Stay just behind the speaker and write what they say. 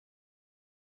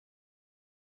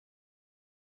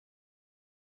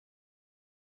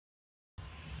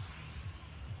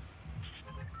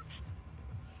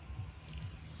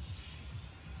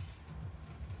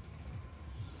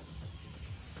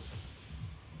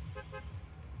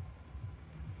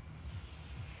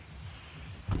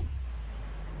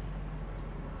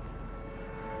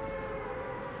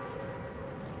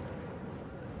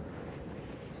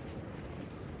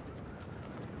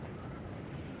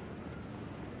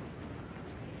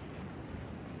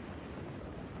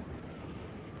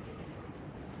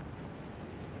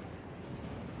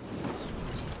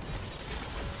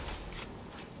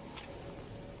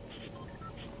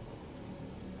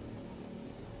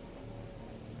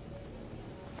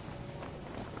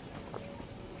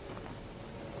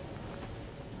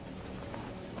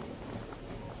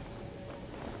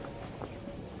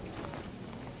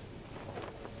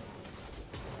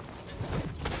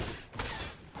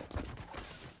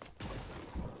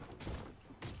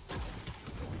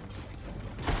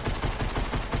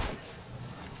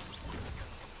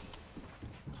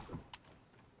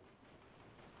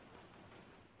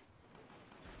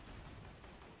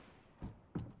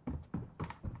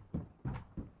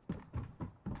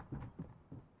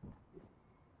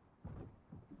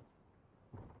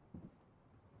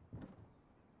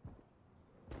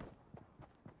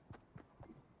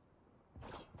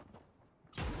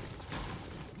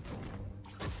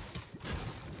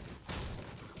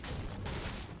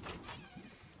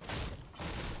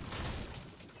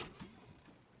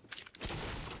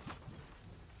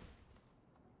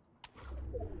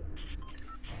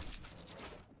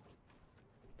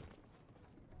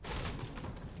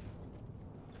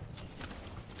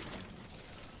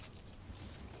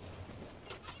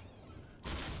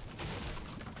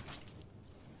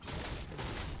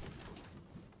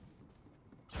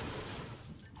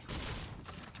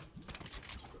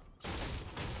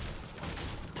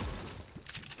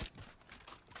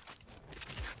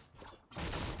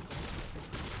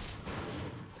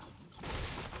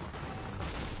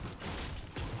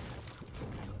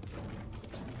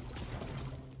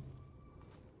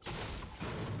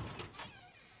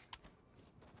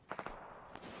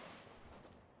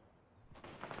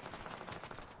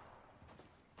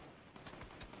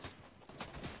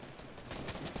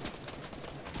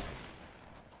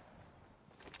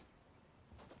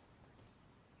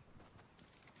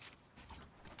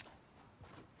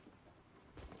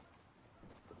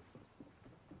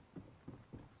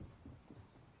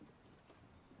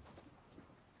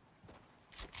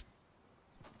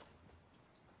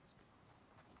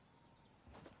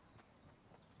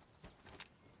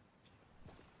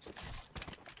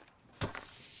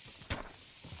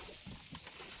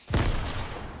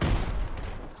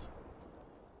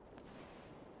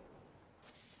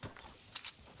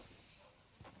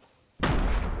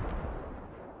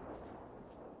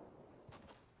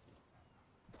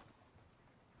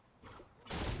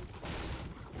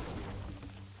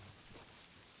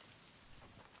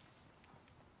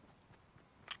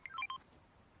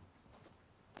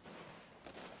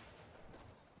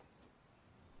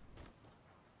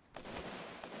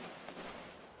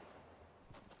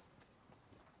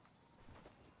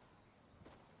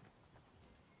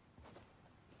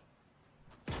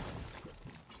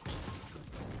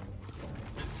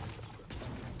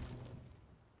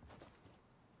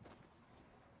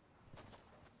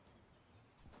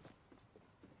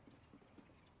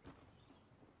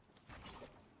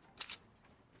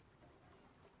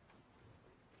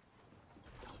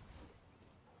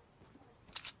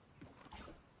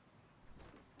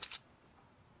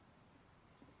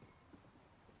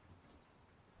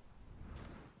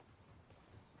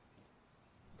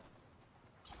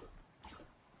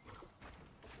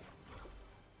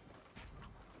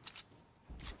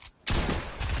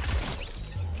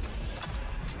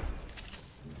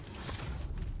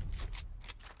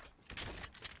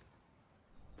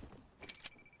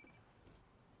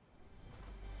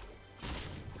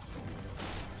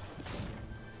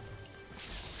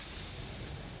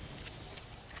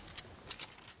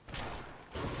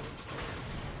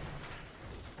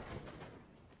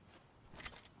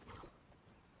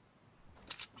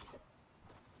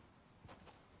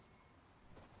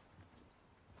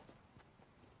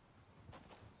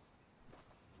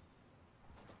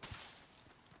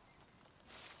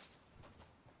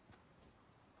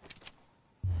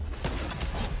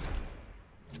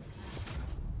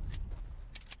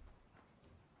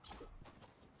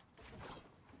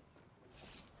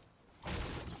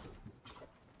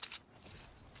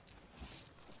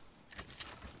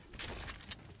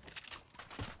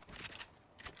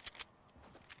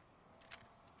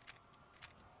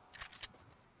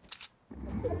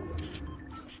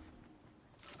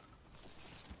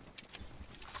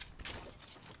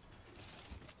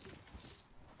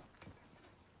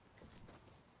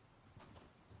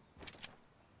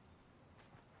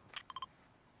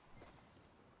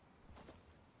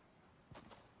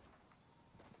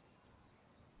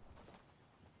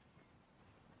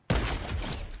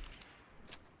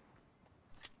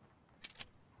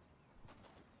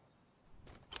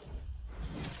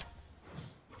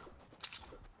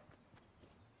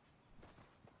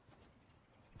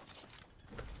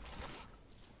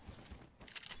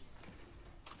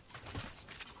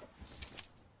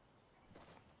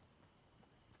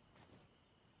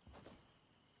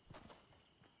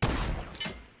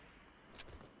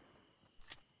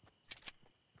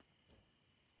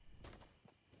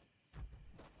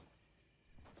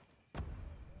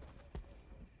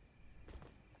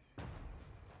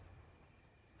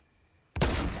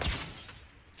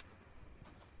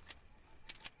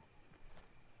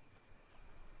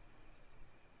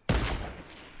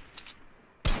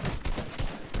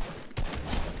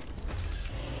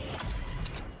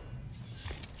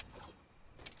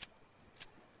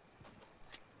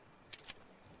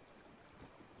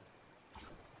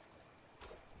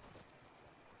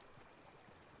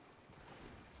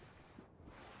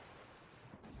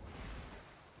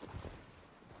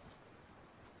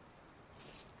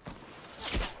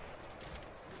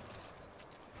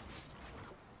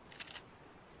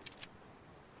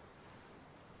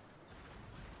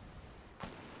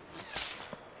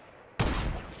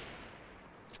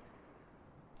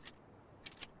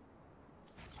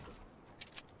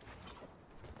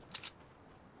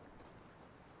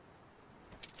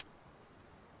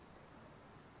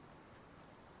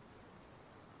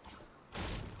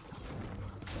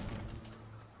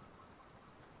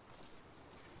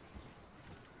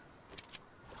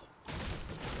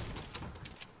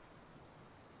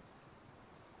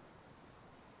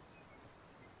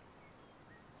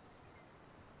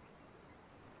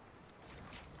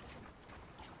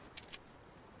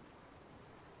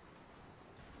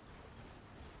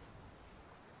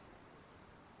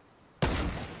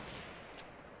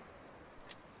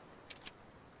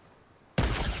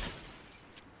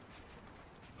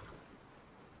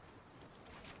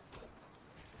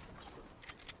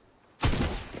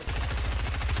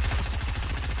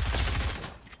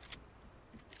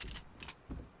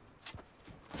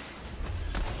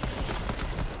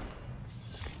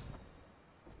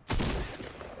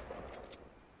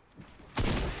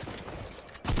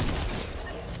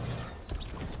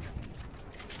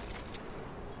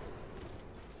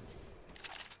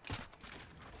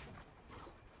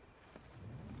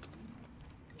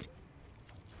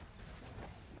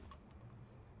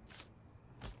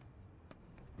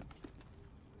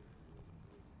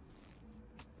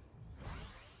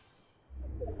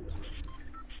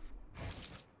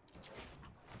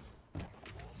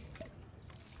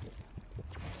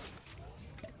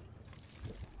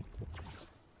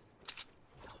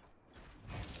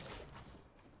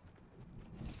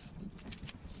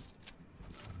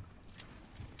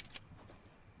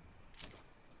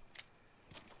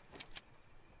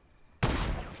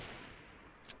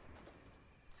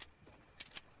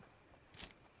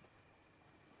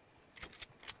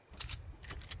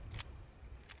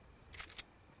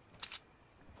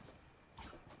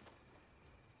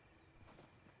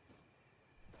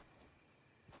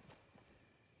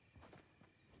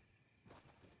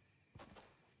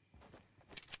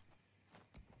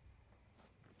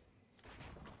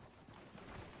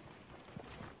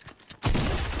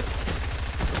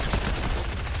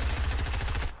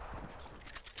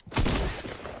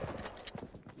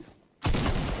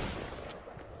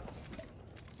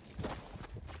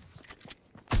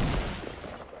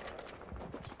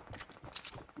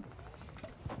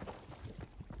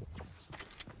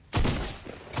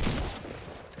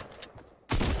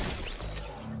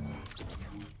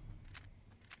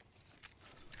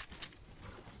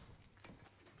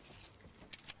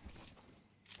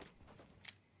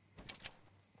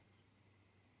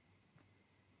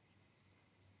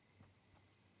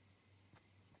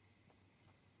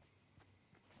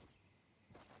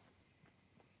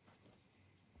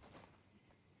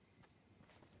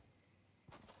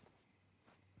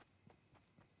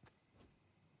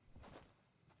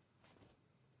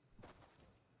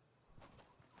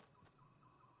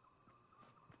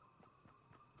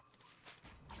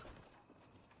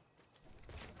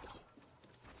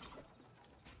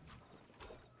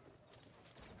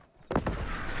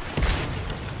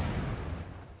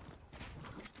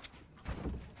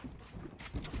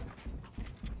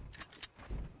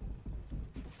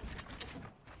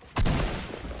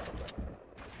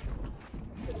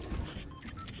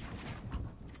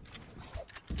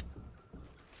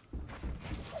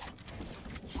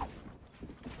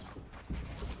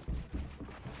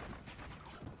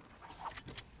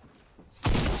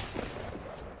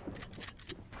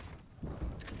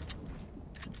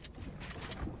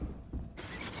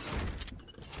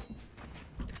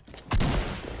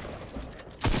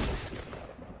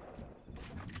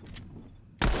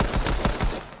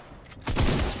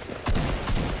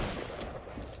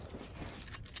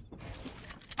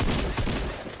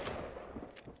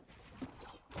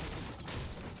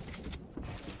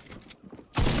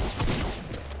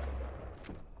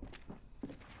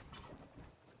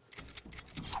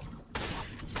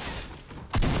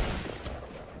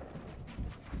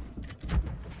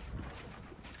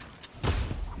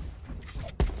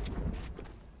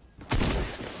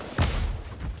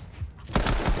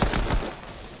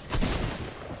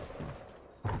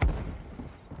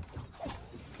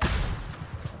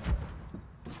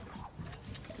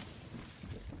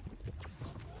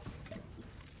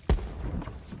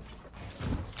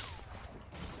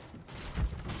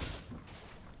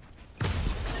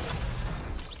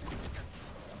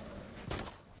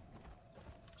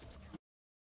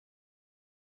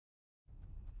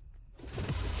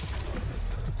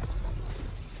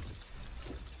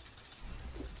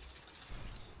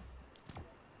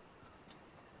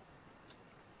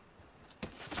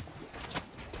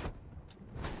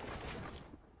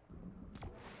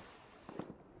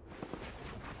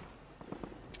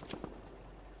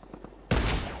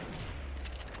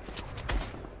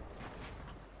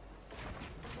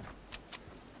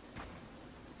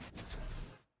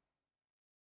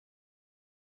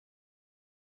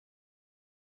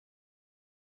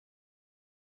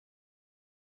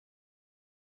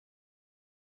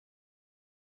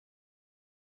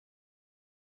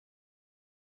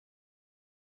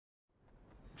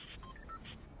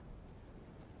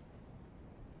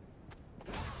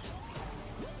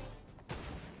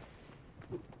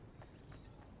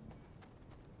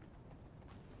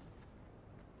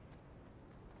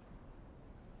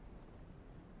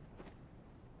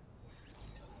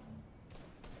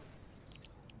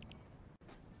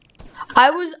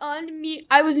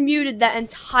I was muted that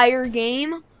entire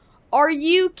game. Are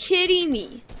you kidding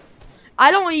me? I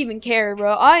don't even care,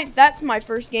 bro. That's my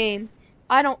first game.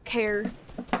 I don't care.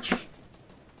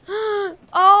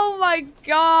 Oh my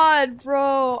god,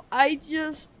 bro.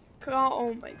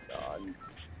 Oh my god.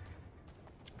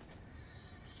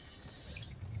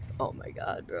 Oh my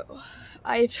god, bro.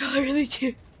 I really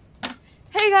do.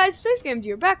 Hey guys, Space Games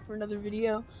here, back for another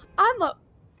video. I'm a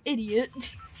idiot.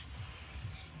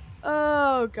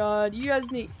 Oh god, you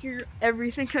guys need to hear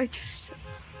everything I just said.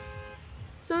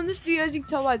 So in this video, as you can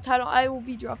tell by the title, I will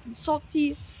be dropping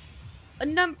Slaty a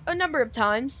number of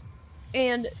times.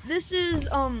 And this is,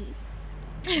 I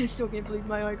still can't believe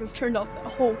my mic was turned off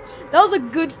that was a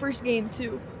good first game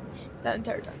too, that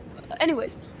entire time.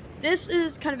 Anyways, this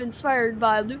is kind of inspired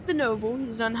by Luke the Noble.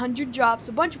 He's done 100 drops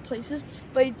a bunch of places,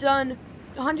 but he's done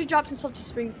 100 drops in Slaty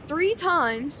Spring 3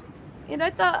 times. And I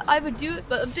thought I would do it,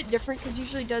 but a bit different, because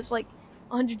usually does like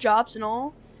 100 drops and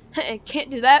all. I can't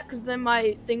do that, because then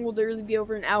my thing will literally be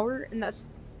over an hour, and that's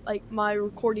like my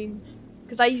recording,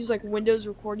 because I use like Windows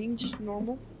recording, just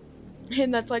normal,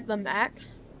 and that's like the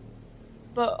max.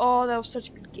 But oh, that was such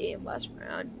a good game last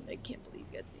round. I can't believe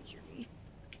you guys didn't hear me.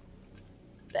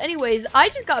 But anyways, I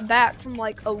just got back from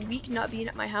like a week not being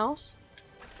at my house.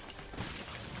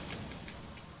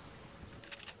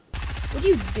 What are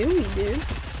you doing, dude?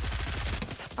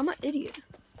 I'm an idiot.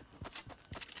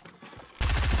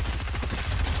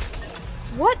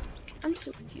 What? I'm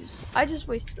so confused. I just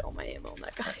wasted all my ammo on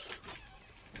that guy.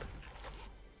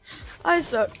 I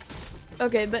suck.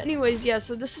 Okay, but anyways, yeah,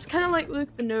 so this is kind of like Luke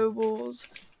the Noble's.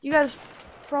 You guys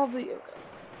probably...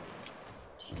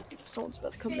 Okay. Someone's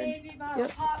about to come in.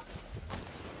 Yep.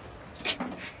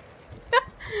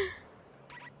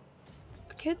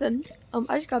 Okay, then.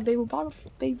 I just got baby bottle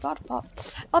pop.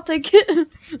 I'll take it.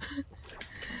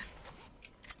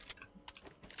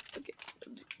 Okay.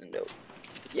 No.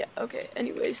 Yeah, okay.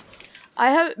 Anyways,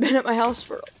 I haven't been at my house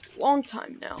for a long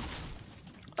time now.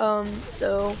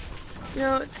 So, you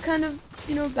know, it's kind of,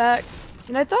 you know, back.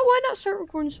 And I thought, why not start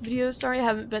recording some videos? Sorry, I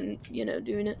haven't been, you know,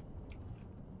 doing it.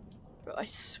 Bro, I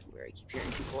swear I keep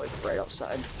hearing people like right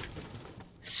outside.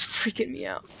 It's freaking me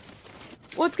out.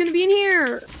 What's gonna be in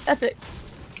here? Epic.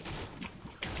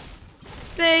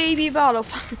 Baby bottle.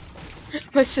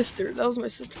 My sister. That was my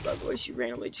sister, by the way. She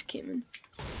randomly just came in.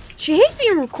 She hates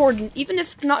being recorded, even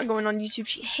if it's not going on YouTube.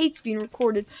 She hates being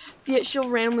recorded. Yet she'll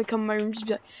randomly come in my room and just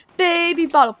be like, baby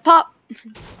bottle pop.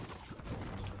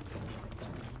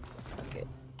 Okay.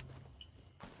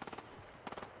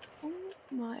 Oh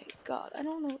my god. I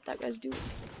don't know what that guy's doing.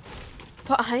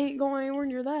 But I ain't going anywhere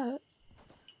near that.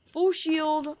 Full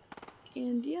shield.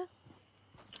 And yeah.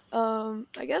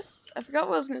 I guess I forgot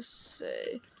what I was gonna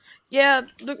say. Yeah,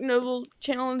 Luke Noble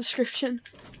channel in the description.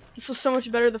 This was so much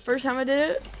better the first time I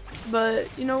did it, but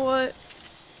you know what?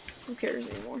 Who cares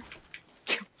anymore?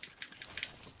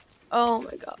 Oh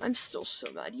my god, I'm still so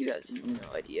mad. You guys have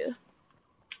no idea.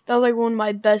 That was like one of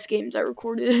my best games I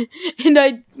recorded,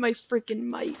 and my freaking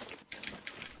mic.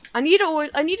 I need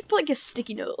to put like a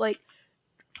sticky note, like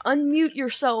unmute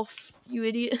yourself, you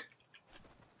idiot.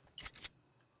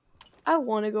 I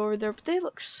want to go over there, but they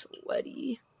look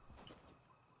sweaty.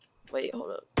 Wait,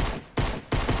 hold up.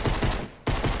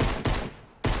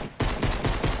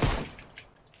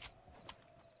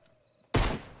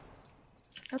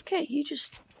 Okay, did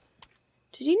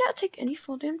he not take any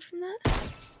full damage from that?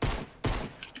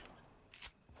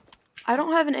 I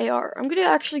don't have an AR. I'm gonna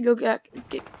actually go get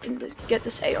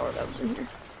this AR that was in here.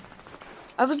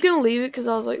 I was gonna leave it because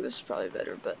I was like, this is probably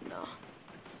better, but no.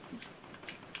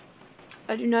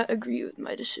 I do not agree with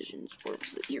my decisions. Where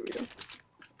was it? Here we go.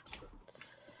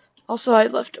 Also, I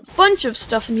left a bunch of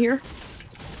stuff in here.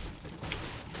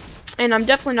 And I'm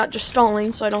definitely not just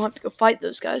stalling, so I don't have to go fight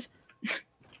those guys.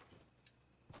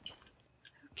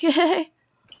 Okay,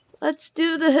 let's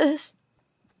do this.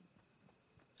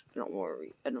 I don't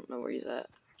know where he's at.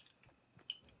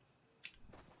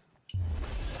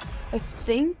 I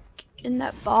think in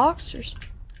that box or something.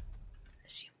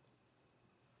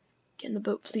 Get in the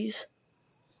boat, please.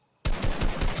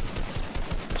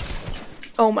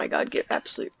 Oh my god, get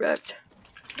absolutely wrecked.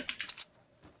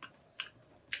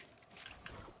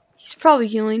 He's probably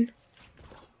healing.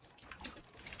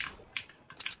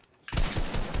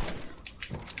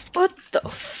 What the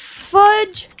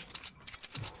fudge?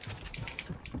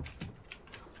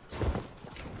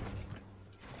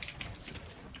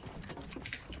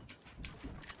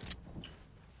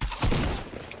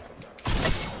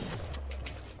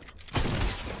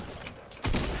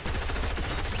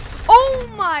 Oh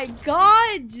my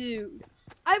god, dude.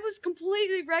 I was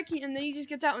completely wrecking and then he just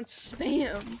gets out and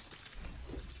spams.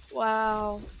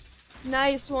 Wow.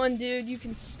 Nice one, dude. You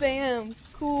can spam.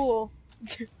 Cool.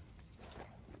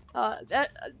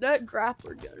 That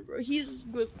grappler gun, bro. He's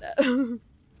good with that.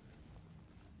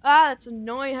 That's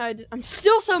annoying. I'm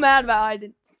still so mad about how I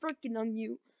didn't freaking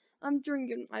unmute. I'm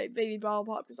drinking my baby bottle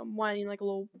pop because I'm whining like a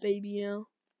little baby, you know.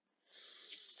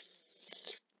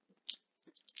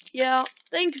 Yeah,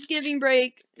 Thanksgiving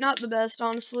break, not the best,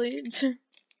 honestly. I'm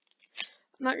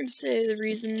not gonna say the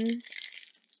reason,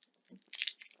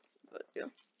 but yeah,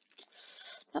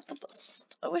 not the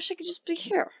best. I wish I could just be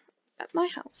here at my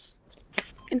house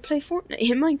and play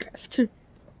Fortnite and Minecraft.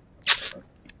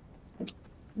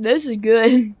 This is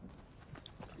good.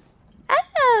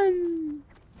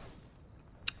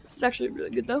 This is actually really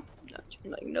good though. Not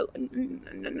joking,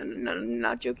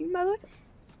 by the way.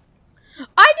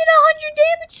 I did 100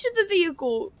 damage to the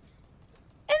vehicle,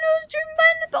 and it was driven by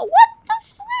an adult. What the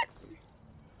flip?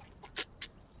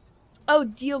 Oh,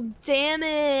 deal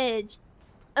damage.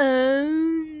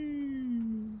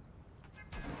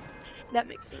 That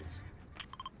makes sense.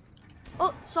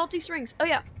 Oh, salty strings. Oh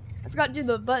yeah, I forgot to do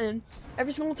the button.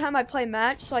 Every single time I play a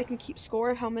match, so I can keep score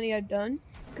of how many I've done,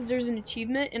 because there's an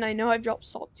achievement, and I know I've dropped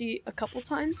salty a couple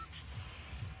times.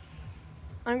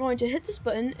 I'm going to hit this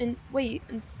button and wait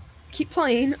and keep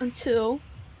playing until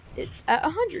it's at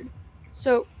 100.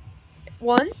 So,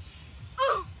 1,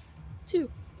 2.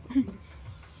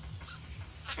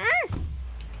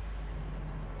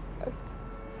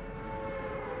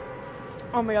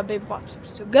 Oh my god, baby pops are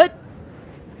so good.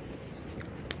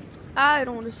 I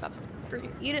don't want to stop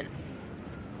freaking eating.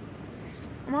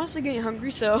 I'm honestly getting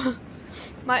hungry, so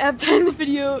might have to end the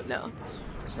video. No,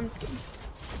 I'm just kidding.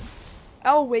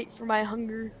 I'll wait for my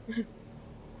hunger.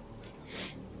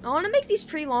 I want to make these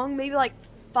pretty long, maybe like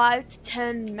 5 to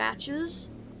 10 matches,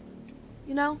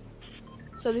 you know?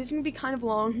 So these are going to be kind of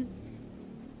long.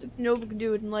 Nobody can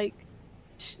do it in like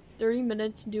 30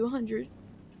 minutes and do 100.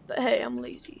 But hey, I'm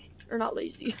lazy. Or not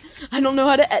lazy. I don't know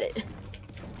how to edit.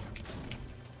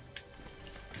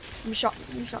 Give me shotgun.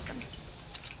 Give me shotgun.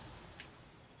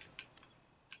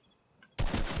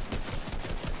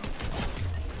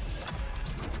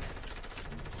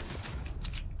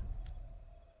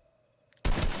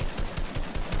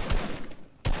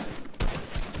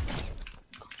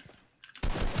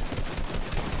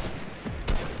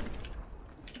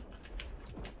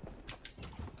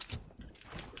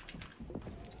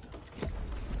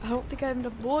 I don't think I have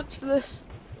enough bullets for this.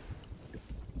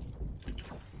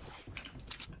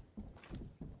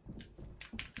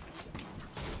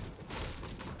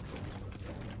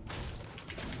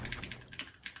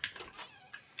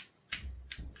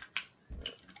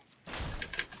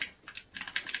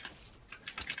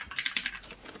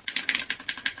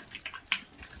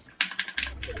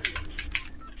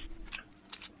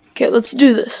 Okay, let's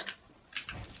do this.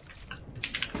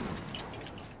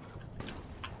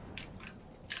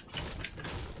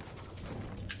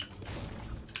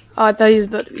 Oh, I thought he was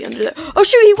about to be under there. Oh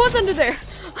shoot, he was under there!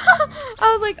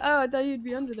 I was like, oh, I thought he'd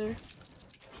be under there.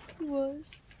 He was.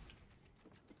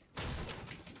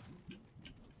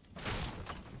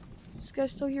 Is this guy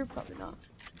still here? Probably not.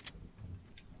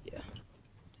 Yeah,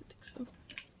 don't think so.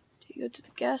 Do you go to the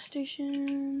gas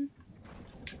station?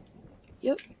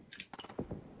 Yep.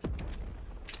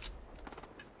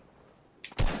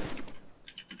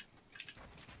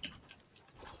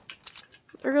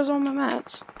 There goes all my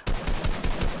mats.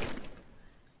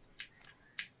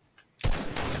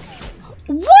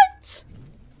 What?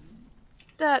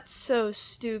 That's so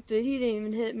stupid. He didn't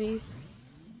even hit me.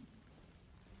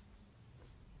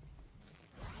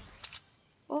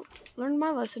 Well, learned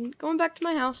my lesson. Going back to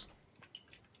my house.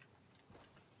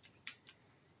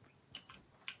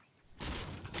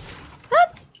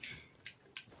 Ah!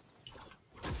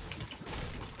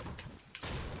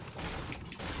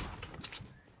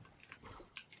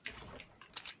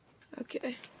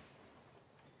 Okay.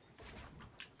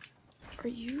 Are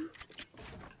you?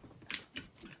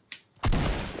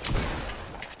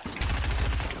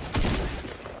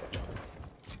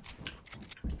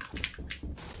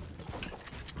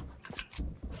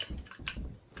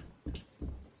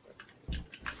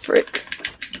 Frick.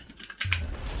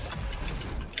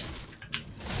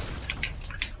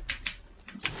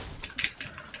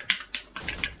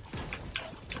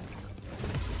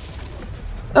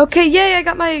 Okay, yay, I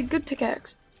got my good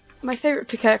pickaxe. My favorite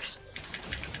pickaxe.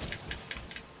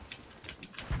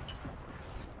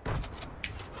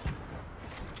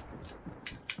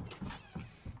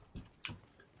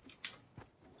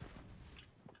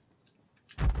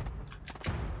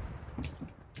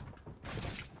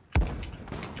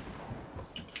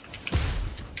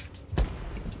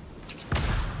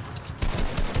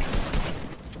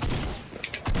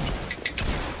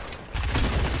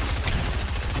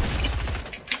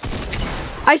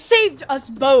 I saved us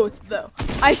both, though.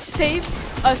 I saved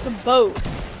us both.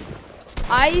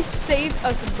 I saved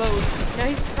us both. Now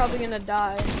he's probably gonna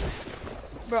die.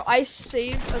 Bro, I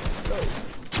saved us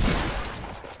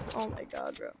both. Oh my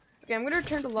god, bro. Okay, I'm gonna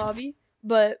return to lobby,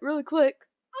 but really quick.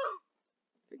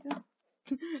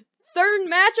 Third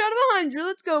match out of 100.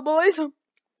 Let's go, boys.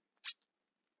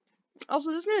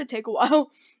 Also, this is gonna take a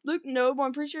while. Luke, no, but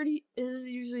I'm pretty sure his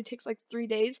usually takes like 3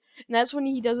 days, and that's when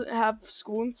he doesn't have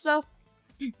school and stuff.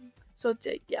 So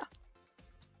yeah.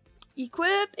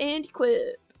 Equip and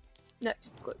equip.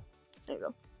 Next, equip. There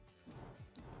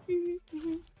you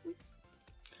go.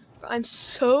 I'm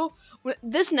so.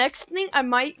 This next thing, I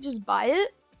might just buy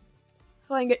it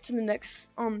so I can get to the next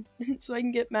so I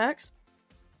can get max.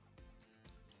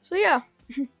 So yeah.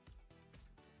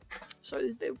 Sorry,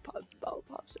 these big bottle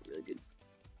pops are really good.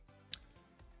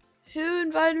 Who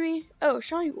invited me? Oh,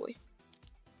 Shiny Boy.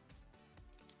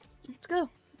 Let's go.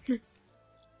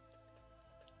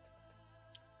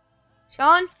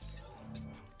 Sean?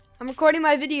 I'm recording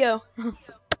my video.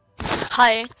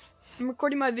 Hi. I'm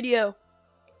recording my video.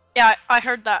 Yeah, I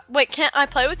heard that. Wait, can't I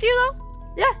play with you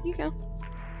though? Yeah, you can.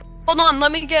 Hold on,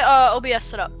 let me get OBS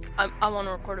set up. I want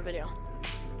to record a video.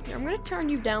 Here, I'm gonna turn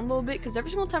you down a little bit because every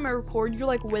single time I record, you're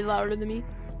like way louder than me.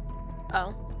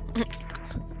 Oh.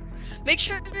 Make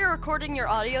sure you're recording your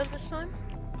audio this time.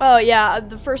 Oh yeah,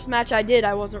 the first match I did,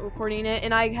 I wasn't recording it,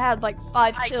 and I had like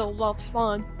 5 kills off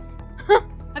spawn.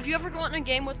 Have you ever gotten a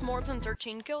game with more than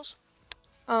 13 kills?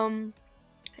 I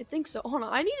think so. Hold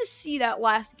on, I need to see that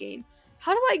last game.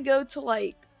 How do I go to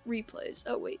like replays?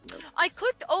 Oh wait, no. I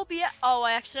clicked OBS. Oh,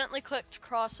 I accidentally clicked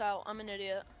cross out. I'm an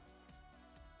idiot.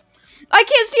 I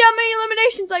can't see how many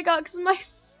eliminations I got because my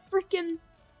freaking.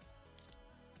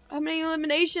 How many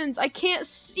eliminations? I can't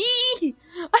see. I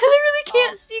literally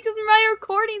can't see because of my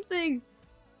recording thing.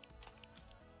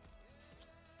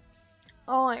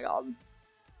 Oh my god.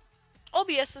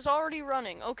 OBS is already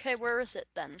running. Okay, where is it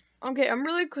then? Okay, I'm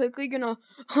really quickly gonna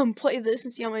play this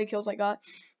and see how many kills I got.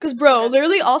 Cause bro,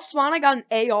 literally off spawn I got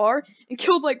an AR and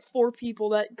killed like 4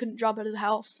 people that couldn't drop out of the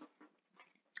house.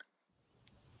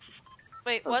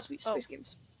 Wait, what? Sweet space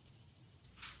games.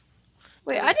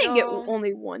 Wait, I didn't get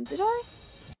only one, did I?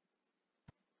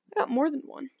 I got more than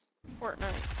one.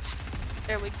 Fortnite.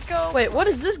 There we go. Wait, what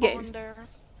is this game?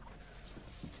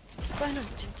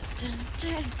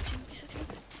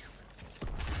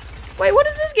 Wait, what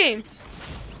is this game?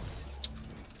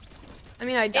 I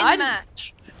mean, I died.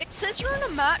 Match. It says you're in a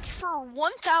match for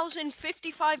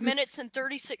 1,055 minutes and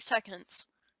 36 seconds.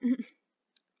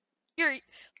 Here,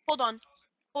 hold on.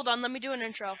 Hold on, let me do an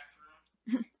intro.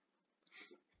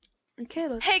 Okay,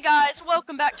 let's... Hey guys,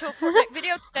 welcome back to a Fortnite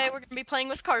video. Today we're gonna be playing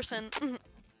with Carson.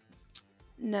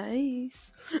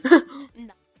 Nice.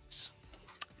 Nice.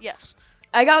 Yes.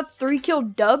 I got 3 kill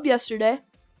dub yesterday.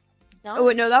 Nice. Oh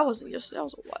wait, no, that wasn't yesterday. That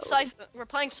was a while ago. We're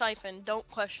playing Siphon. Don't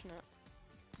question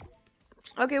it.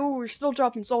 Okay, well we're still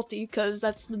dropping Salty because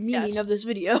that's the meaning of this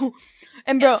video.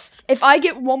 And bro, if I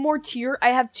get one more tier, I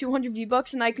have 200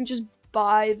 V-Bucks and I can just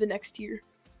buy the next tier.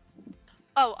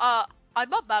 Oh, I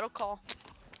bought Battle Call.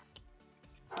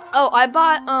 Oh, I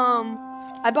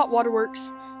bought Waterworks.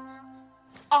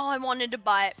 Oh, I wanted to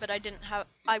buy it, but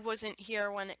I wasn't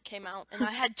here when it came out, and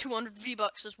I had 200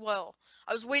 V-Bucks as well.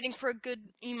 I was waiting for a good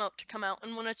emote to come out,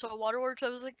 and when I saw Waterworks,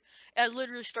 I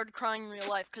literally started crying in real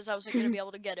life because I wasn't gonna be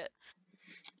able to get it.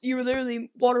 You were literally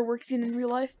Waterworksing in real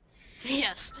life?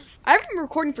 Yes. I've been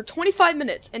recording for 25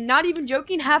 minutes, and not even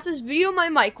joking, half this video my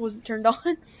mic wasn't turned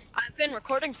on. I've been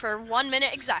recording for 1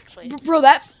 minute exactly. Bro,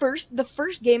 the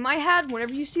first game I had,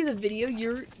 whenever you see the video,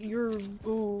 you're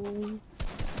ooh.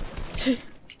 Okay.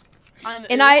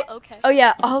 Oh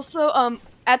yeah, also,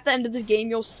 at the end of this game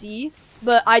you'll see,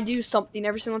 but I do something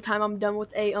every single time I'm done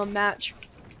with a, match.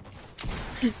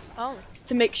 Oh.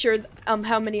 To make sure,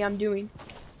 how many I'm doing.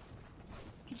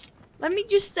 Let me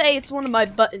just say it's one of my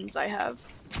buttons I have.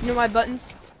 You know my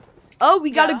buttons? Oh,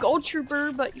 we got a gold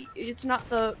trooper, but it's not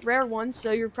the rare one,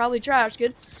 so you're probably trash.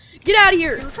 Good. Get out of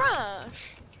here. You're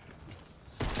trash.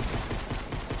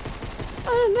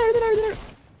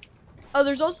 Oh,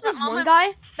 there's also this one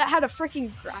guy that had a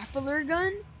freaking grappler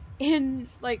gun, and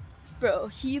like, bro,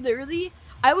 he literally,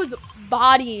 I was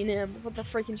bodying him with a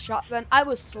freaking shotgun. I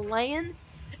was slaying.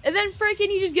 And then freaking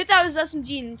he just gets out his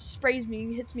SMG and sprays me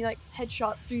and hits me like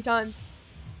headshot 3 times.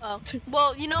 Oh.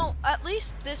 Well, you know, at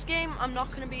least this game I'm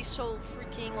not gonna be so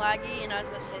freaking laggy, and as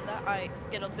I say that I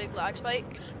get a big lag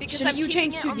spike because you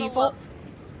change to default?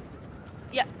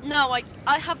 Yeah, no,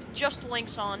 I have just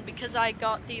links on because I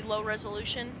got the low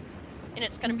resolution and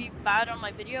it's gonna be bad on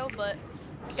my video, but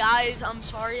guys, I'm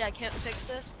sorry I can't fix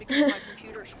this because my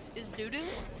computer is doo-doo.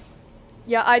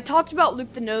 Yeah, I talked about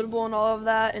Luke the Notable and all of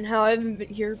that, and how I haven't been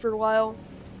here for a while.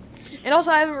 And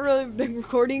also, I haven't really been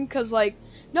recording because, like,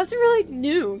 nothing really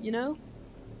new, you know?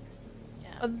 Yeah.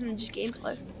 Other than just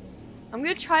gameplay. I'm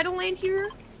gonna try to land here.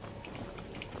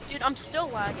 Dude, I'm still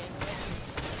lagging.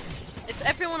 It's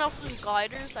everyone else's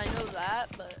gliders, I know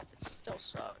that, but it still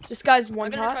sucks. This guy's I'm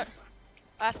one gonna shot. try.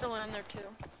 I have to land there too.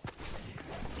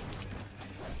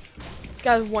 This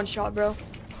guy's one shot, bro.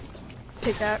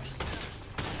 Pickaxe.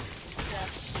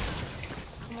 Yes.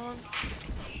 Come on.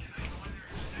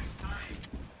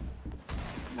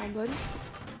 Come on, buddy.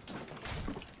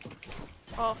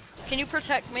 Oh, can you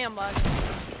protect me? I'm lagging.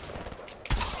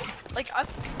 Like,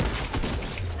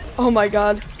 Oh my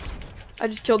god. I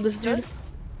just killed this dude.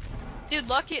 Dude,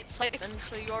 lucky it's siphoned,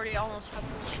 so you already almost have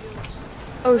full shields.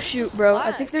 Oh What is shoot, this bro. I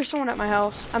lag? think there's someone at my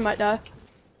house. I might die.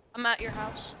 I'm at your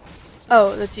house.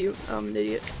 Oh, that's you. I'm an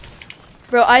idiot.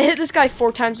 Bro, I hit this guy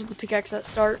 4 times with the pickaxe at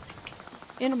start.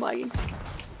 And I'm lagging.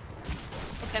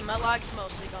 Okay, my lag's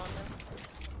mostly gone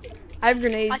now. I have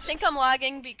grenades. I think I'm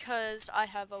lagging because I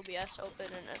have OBS open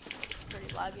and it's pretty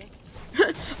laggy.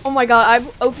 Oh my god,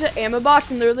 I've opened the ammo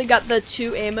box and literally got the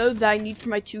 2 ammo that I need for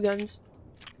my 2 guns.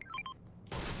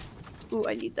 Ooh,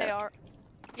 I need that. AR.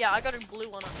 Yeah, I got a blue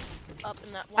one up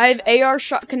in that one. I have chest. AR,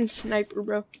 shotgun, sniper,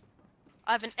 bro.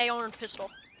 I have an AR and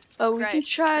pistol. Oh, we Great. can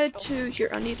try Pistol. to... Here,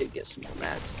 I need to get some more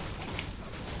mats.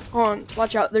 Hold on,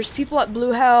 watch out. There's people at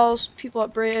Blue House, people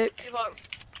at Brick,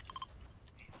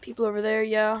 people over there,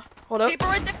 yeah. Hold up. People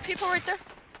right there. People right there.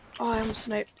 Oh, I almost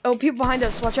sniped. Oh, people behind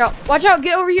us. Watch out. Watch out.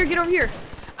 Get over here. Get over here.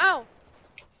 Ow.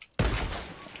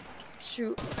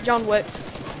 Shoot. John Wick.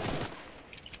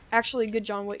 Actually, good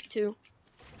John Wick, too.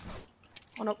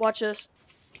 Hold up. Watch this.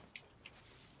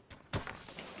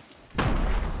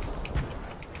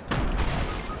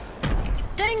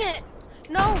 Dang it.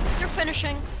 No, they're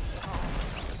finishing.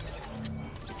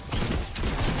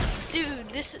 Dude,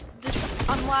 this,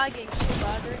 I'm lagging so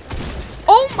bad right now.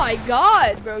 Oh my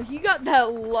god, bro. He got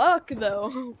that luck,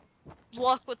 though.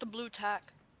 Luck with the blue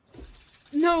tack.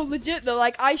 No, legit, though.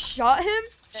 Like, I shot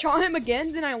him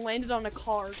again, then I landed on a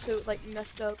car, so it, like,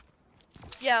 messed up.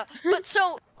 Yeah, but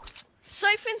so,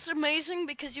 Siphon's amazing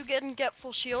because you get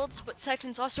full shields, but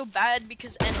Siphon's also bad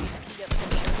because enemies can get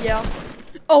full shields. Yeah.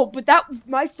 Oh, but that,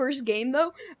 my first game,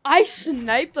 though, I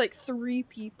sniped, like, 3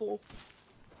 people.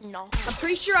 No. I'm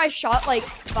pretty sure I shot, like,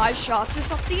 5 shots or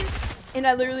something, and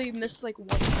I literally missed, like, 1.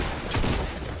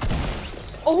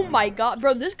 Oh my god,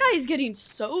 bro, this guy is getting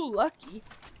so lucky.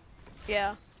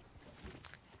 Yeah.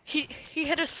 He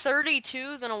hit a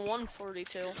 32, then a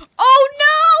 142. Oh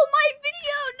no, my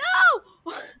video,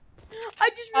 no! I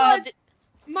just realized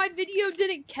my video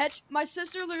didn't catch. My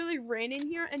sister literally ran in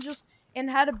here and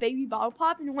had a baby bottle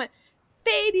pop and went,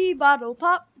 baby bottle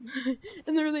pop,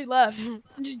 and literally left and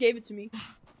just gave it to me.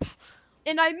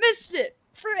 And I missed it,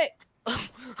 frick.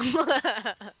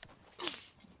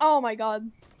 Oh my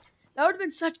god. That would have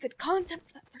been such good content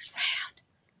for that first round.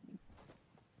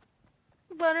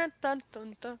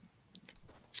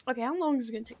 Okay, how long is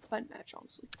it gonna take to find a match,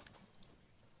 honestly?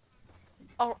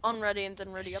 Oh, unready and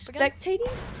then ready up again.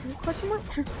 Spectating? Question mark?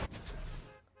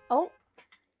 Oh,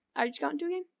 I just got into a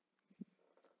game?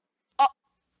 Oh,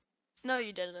 no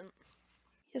you didn't.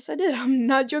 Yes, I did. I'm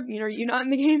not joking. Are you not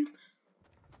in the game?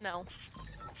 No.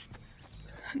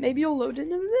 Maybe you'll load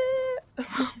in a bit.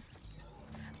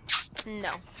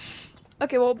 No.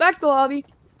 Okay, well, back to the lobby.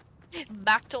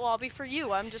 Back to lobby for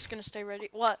you. I'm just gonna stay ready.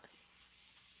 What?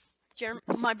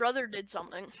 My brother did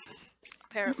something.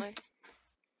 Apparently.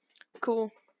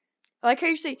 Cool. I like how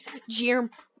you say, Jerm,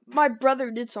 my brother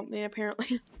did something,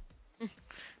 apparently.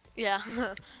 Yeah.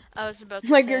 I was about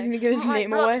to Like say, you're gonna give his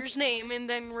name away. my brother's name and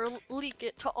then leak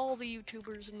it to all the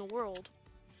YouTubers in the world.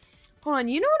 Hold on,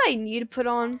 you know what I need to put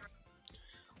on?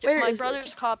 Where My is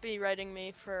brother's copywriting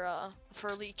me for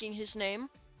leaking his name.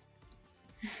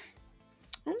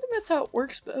 I don't think that's how it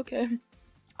works, but okay.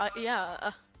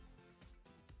 Yeah.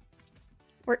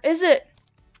 Where is it?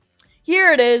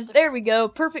 Here it is. There we go.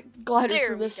 Perfect glider There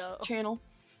for we this go. channel.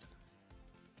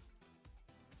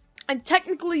 I'm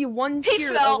technically 1 He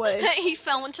tier fell. away. He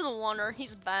fell into the water.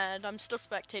 He's bad. I'm still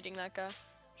spectating that guy.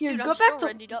 Here, Dude, go I'm back still to.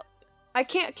 readied up I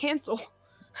can't cancel.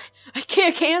 I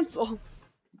can't cancel.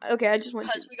 Okay, I just went.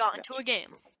 because we got into a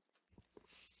game.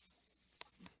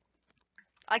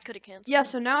 I could have canceled. Yeah,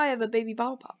 so now I have a baby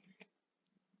bottle pop.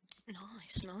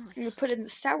 Nice, I'm gonna nice. put it in the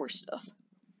sour stuff.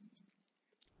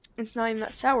 It's not even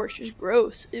that sour. It's just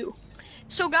gross. Ew.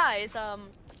 So guys,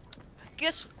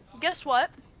 guess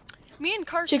what? Me and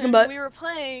Carson, Chicken butt. we were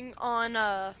playing on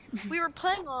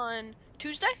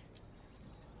Tuesday,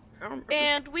 I don't remember.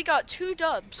 and we got 2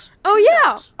 dubs. Oh 2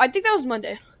 yeah, dubs. I think that was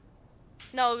Monday.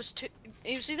 No,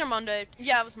 it was either Monday.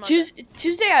 Yeah, it was Monday.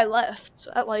 Tuesday I left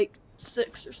at like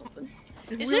 6 or something.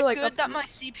 And Is we it were, like, good up that to- my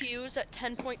CPU is at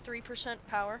 10.3%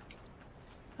 power?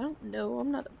 I don't know.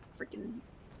 I'm not a freaking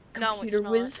No, computer it's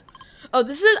not. whiz. Oh,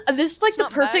 this is like It's the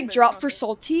not bad, perfect but it's drop not for good.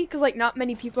 Salty, because like not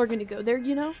many people are gonna go there,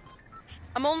 you know.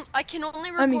 I can only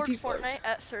I mean, record people are. Fortnite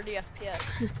at 30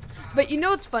 FPS. But you know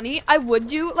what's funny? I would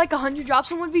do like 100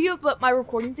 drops in one video, but my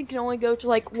recording thing can only go to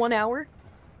like 1 hour.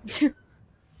 And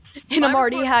My I'm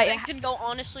already recording high. thing can go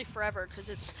honestly forever because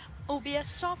it's OBS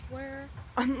software.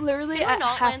 I'm literally Can we at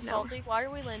not half land an hour. Salty? Why are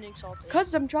we landing Salty?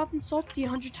 Cause I'm dropping Salty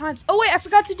 100 times. Oh wait, I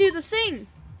forgot to do the thing.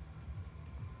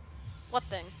 What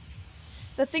thing?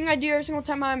 The thing I do every single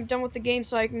time I'm done with the game,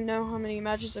 so I can know how many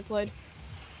matches I played.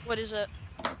 What is it?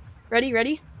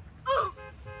 Ready?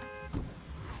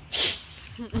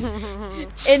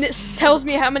 And it tells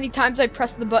me how many times I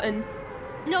pressed the button.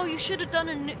 No, you should have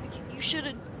done you should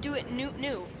have do it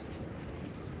new.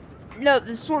 No,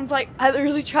 this one's like, I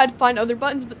literally tried to find other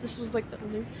buttons, but this was like the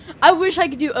only. I wish I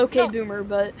could do OK No. Boomer,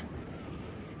 but.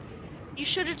 You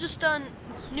should have just done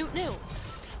new.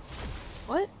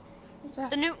 What? What's that?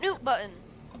 The new button.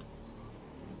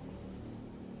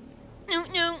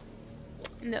 New.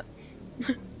 No.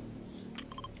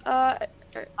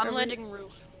 I'm landing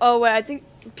roof. Oh wait, I think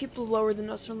people lower than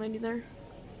us are landing there.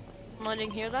 I'm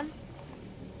landing here then.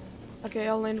 Okay,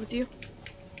 I'll land with you.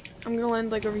 I'm gonna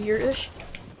land like over here-ish.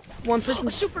 One person.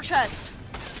 A super chest.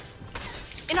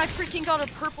 And I freaking got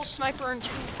a purple sniper and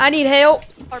I need help.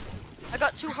 I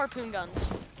got 2 harpoon guns.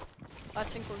 I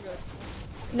think we're good.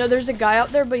 No, there's a guy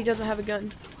out there, but he doesn't have a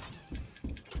gun.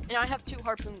 And I have 2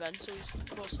 harpoon guns, so he's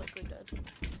most likely dead.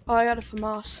 Oh, I got a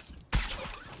FAMAS.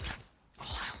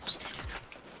 Oh, I almost did.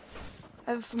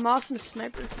 I have a FAMAS and a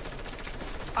sniper.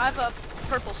 I have a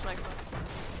purple sniper.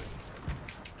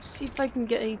 See if I can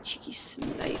get any cheeky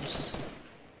snipes.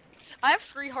 I have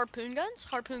 3 harpoon guns.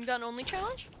 Harpoon gun only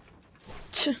challenge.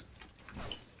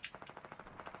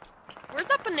 Where'd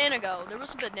that banana go? There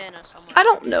was a banana somewhere. I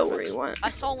don't know where he went. I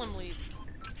saw him leave.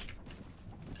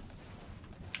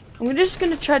 I'm just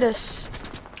gonna try to.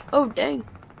 Oh dang.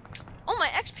 Oh, my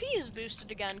XP is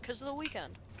boosted again because of the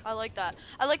weekend. I like that.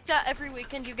 I like that every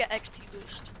weekend you get XP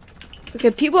boost.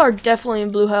 Okay, people are definitely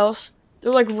in blue house.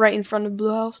 They're like right in front of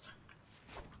blue house.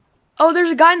 Oh, there's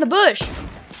a guy in the bush.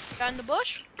 Guy in the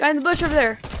bush? Guy in the bush over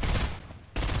there.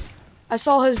 I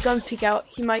saw his gun peek out.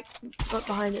 He might look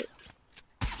behind it.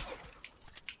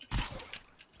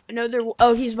 I know there.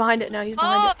 Oh, he's behind it now. He's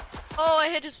behind it. Oh, I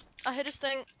hit his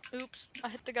thing. Oops, I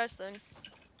hit the guy's thing.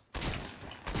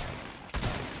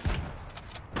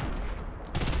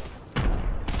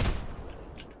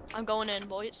 I'm going in,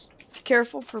 boys.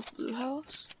 Careful for blue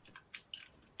house.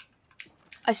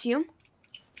 I see him.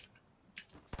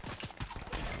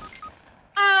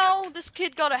 Ow! This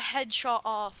kid got a headshot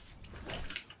off.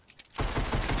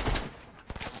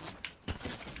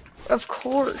 Of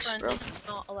course, Friend bro. is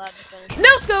not allowed to finish.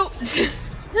 No scope.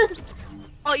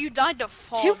 Oh, you died to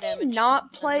fall Can damage. we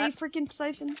not play That- freaking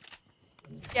Siphon?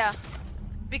 Yeah,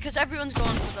 because everyone's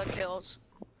going for the kills.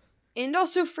 And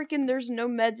also freaking there's no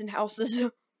meds in houses.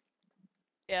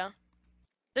 Yeah.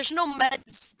 There's no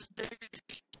meds.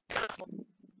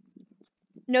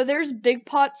 No, there's big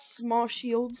pots, small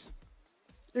shields.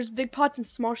 There's big pots and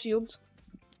small shields.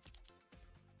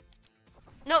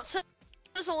 No, it says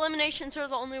eliminations are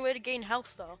the only way to gain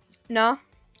health, though. Nah.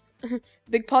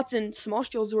 Big pots and small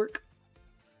shields work.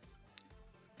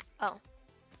 Oh.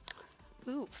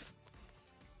 Oof.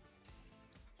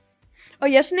 Oh,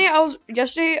 yesterday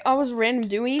I was random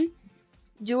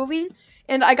duoing,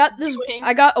 and I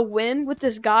got a win with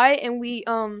this guy, and we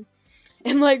and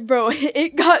like bro,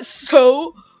 it got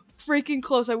so freaking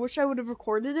close. I wish I would have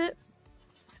recorded it.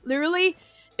 Literally,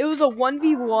 it was a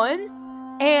 1v1,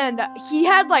 and he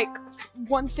had like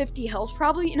 150 health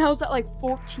probably, and I was at like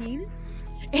 14,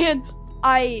 and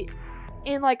I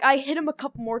hit him a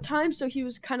couple more times, so he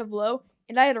was kind of low,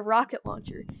 and I had a rocket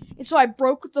launcher, and so I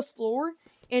broke the floor.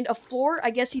 And a floor, I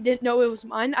guess he didn't know it was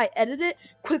mine. I edited it,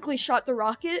 quickly shot the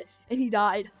rocket, and he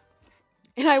died.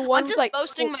 And I won with like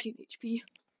 14 HP.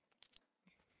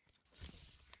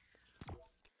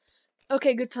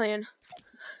 Okay, good plan.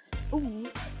 Ooh,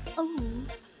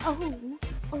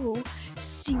 oh.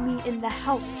 See me in the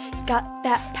house. Got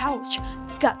that pouch.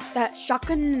 Got that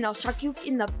shotgun, and I'll shock you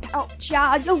in the pouch.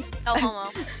 Yeah, yo. No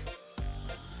homo.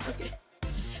 Okay.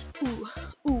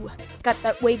 Ooh, got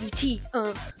that wavy tee.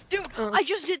 Dude, I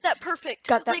just did that perfect.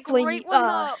 Got that like flingy,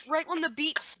 right when the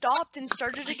beat stopped and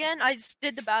started again, I just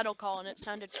did the battle call and it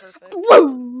sounded perfect.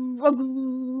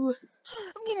 Woo!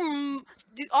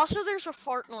 Dude, also, there's a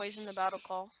fart noise in the battle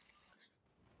call.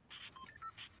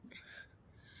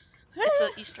 It's an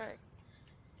Easter egg.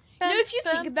 You know, if you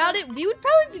think about it, we would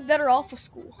probably be better off with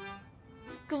school.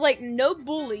 Cause like no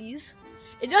bullies,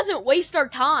 it doesn't waste our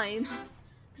time.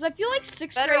 Cause I feel like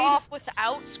sixth Better grade. off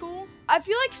without school? I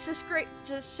feel like sixth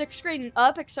grade and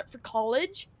up, except for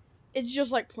college, is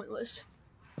just like pointless.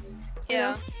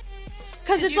 Yeah.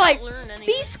 Cause it's like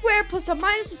b squared plus or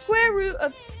minus the square root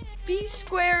of b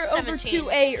squared over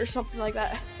 2a or something like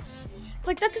that. It's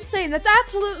like, that's insane. That's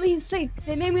absolutely insane.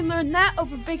 They made me learn that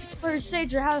over basic first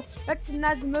stage, or how to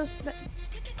recognize the most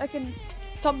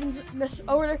something's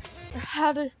misorder, or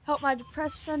how to help my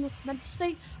depressed friend with mental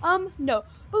state. No.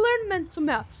 But learn mental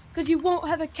math, because you won't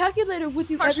have a calculator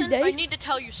with you every day. I need to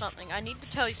tell you something.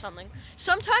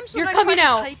 Sometimes when You're I try to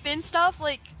type in stuff,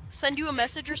 like send you a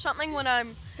message or something when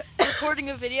I'm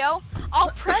recording a video, I'll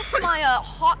press my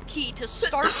hotkey to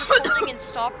start recording and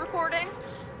stop recording.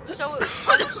 So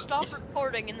I will stop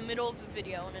recording in the middle of the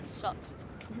video, and it sucks.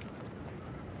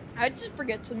 I just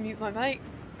forget to mute my mic.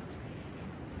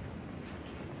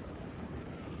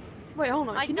 Wait, hold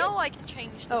on. I know I can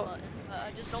change the button, but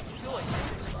I just don't feel like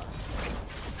changing the button.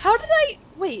 How did I?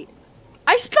 Wait.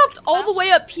 I stopped all the way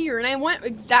up here, and I went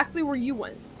exactly where you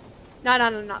went.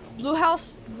 No. Blue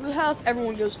house,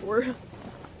 everyone goes for.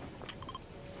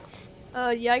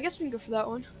 Yeah, I guess we can go for that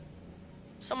one.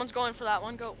 Someone's going for that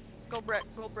one. Go brick.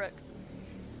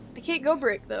 I can't go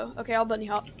brick though. Okay, I'll bunny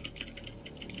hop.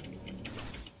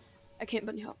 I can't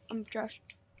bunny hop. I'm trash.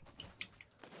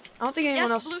 I don't think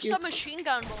anyone else blue is here. submachine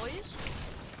gun, boys.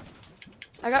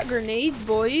 I got grenades,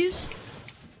 boys.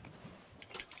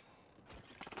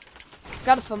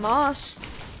 Got a FAMAS.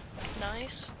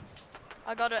 Nice.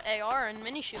 I got an AR and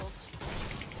mini shields.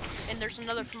 And there's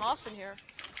another FAMAS in here.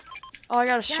 Oh, I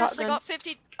got a shotgun.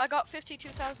 I got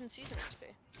 52,000 season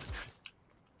XP.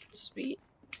 Sweet.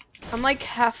 I'm like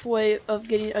halfway of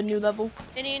getting a new level.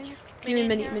 Mini in here. Give me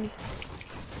mini.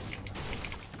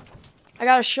 I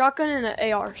got a shotgun and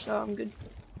an AR, so I'm good.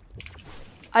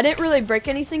 I didn't really break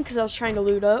anything because I was trying to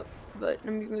loot up, but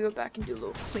I'm gonna go back and do a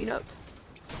little cleanup.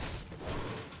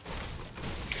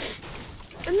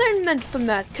 And learn mental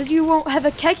math, because you won't have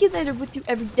a calculator with you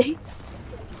every day.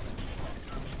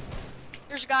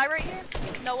 There's a guy right here.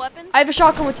 No weapons. I have a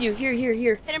shotgun with you. Here.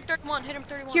 Hit him 31.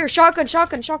 Here, shotgun.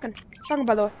 Shotgun,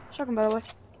 by the way.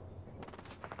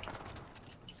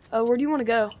 Where do you want to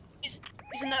go? He's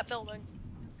in that building.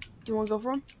 Do you want to go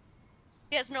for him?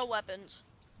 He has no weapons.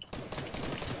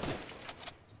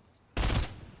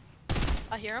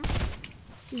 I hear him.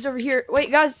 He's over here. Wait,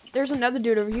 guys, there's another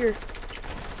dude over here.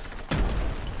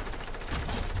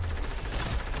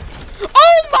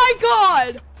 Oh my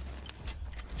god!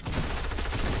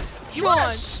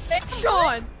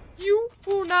 Sean, you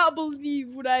will not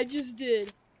believe what I just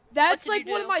did. That's like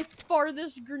one of my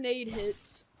farthest grenade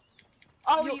hits.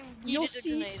 Oh, you yeeted a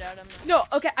grenade at him. No,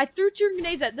 okay, I threw 2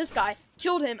 grenades at this guy,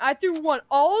 killed him. I threw one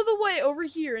all the way over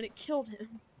here and it killed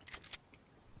him.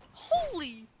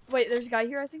 Holy! Wait, there's a guy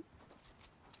here, I think?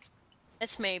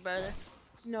 It's me, brother.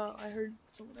 No, I heard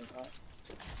someone, I thought.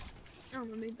 I don't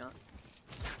know, maybe not.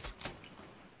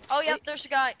 Oh, yep, there's a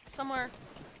guy somewhere.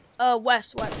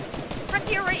 West. Right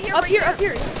here. Up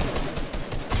here.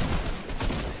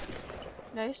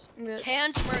 Nice, I'm good.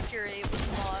 Canned mercury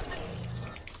was not.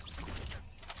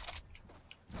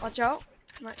 Watch out.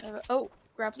 Might have a, oh,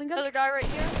 grappling gun. Another guy right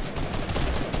here.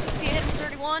 He hit him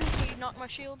 31. He knocked my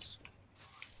shields.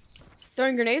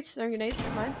 Throwing grenades.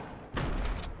 Mine.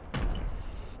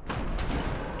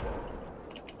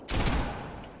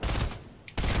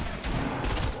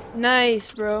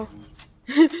 Nice, bro.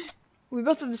 We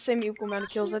both have the same equal amount of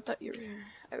kills. I thought you were.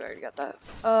 I already got that.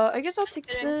 I guess I'll take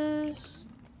this.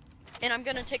 And I'm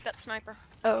gonna take that sniper.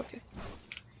 Oh, okay.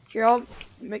 Here, I'll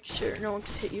make sure no one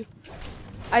can hit you.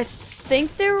 I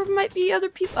think there might be other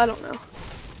people. I don't know.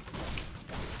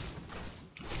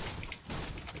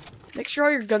 Make sure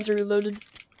all your guns are reloaded.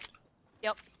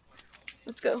 Yep.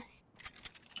 Let's go.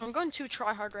 I'm going to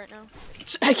try hard right now.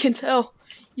 I can tell.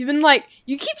 You've been like,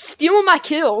 you keep stealing my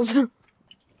kills. Well,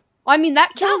 I mean,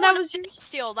 that kill that was yours.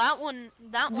 Steal that one.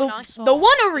 I saw. The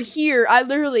one over here, I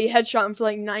literally headshot him for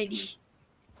like 90.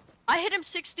 I hit him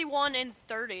 61 and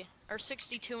 30, or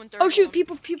 62 and 30. Oh shoot!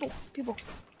 People.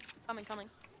 Coming.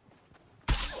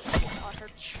 Oh, I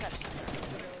heard chest.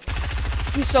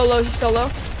 He's solo.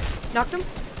 Knocked him.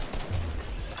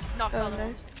 Knocked Oh,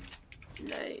 him.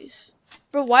 Nice.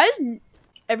 Bro, why does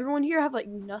everyone here have like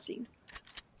nothing?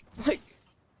 Like,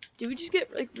 did we just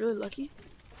get like really lucky?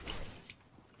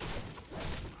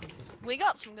 We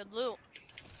got some good loot.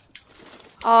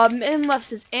 And left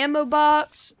his ammo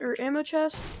box or ammo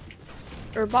chest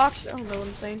or box. I don't know what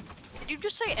I'm saying. Did you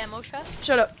just say ammo chest?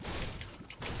 Shut up.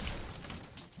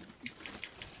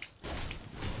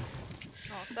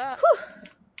 that? Whew.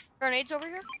 Grenades over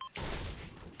here?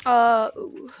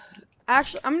 Ooh.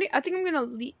 Actually, I think I'm gonna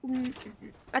leave.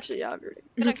 Actually, yeah, I'll do it.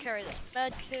 I'm gonna carry this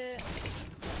med kit.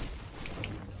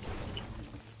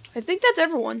 I think that's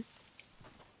everyone.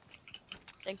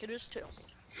 I think it is too.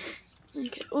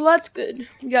 Okay, well that's good.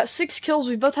 We got 6 kills.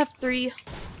 We both have 3.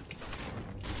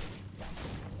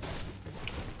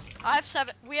 I have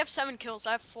 7. We have 7 kills.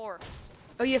 I have 4.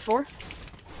 Oh, you have 4?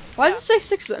 Why does it say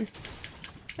 6 then?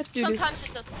 That's doo-doo. Sometimes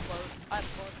it doesn't load. I have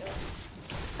 4 kills.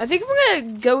 I think I'm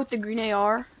gonna go with the green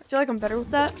AR. I feel like I'm better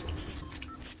with that.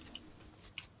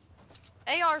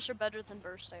 ARs are better than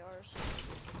burst ARs.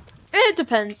 It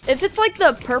depends. If it's like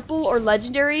the purple or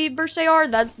legendary burst AR,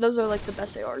 those are like the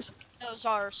best ARs. Those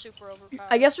are super overpowered.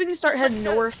 I guess we can start heading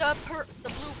north. The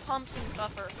blue pumps and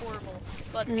stuff are horrible,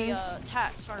 but the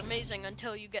attacks are amazing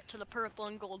until you get to the purple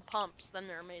and gold pumps. Then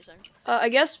they're amazing. I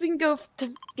guess we can go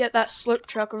to get that slurp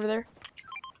truck over there.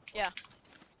 Yeah.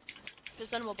 Because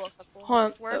then we'll both have full. Hold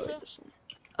on. Where is wait, it? this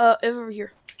one. Over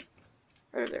here.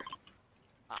 Right over there.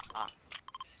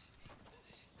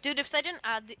 Dude, if they didn't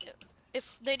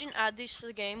add these to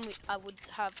the game, I would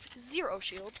have 0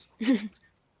 shields.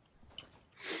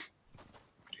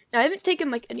 I haven't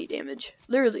taken like any damage.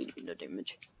 Literally no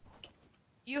damage.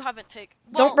 You haven't taken.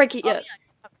 Don't break it yet.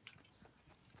 Yeah.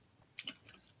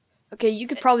 Okay, you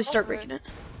could probably start breaking it.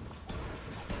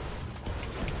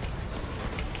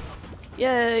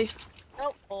 Yay.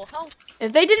 Oh, full health.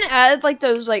 If they didn't add like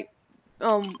those like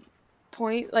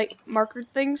marker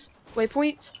things,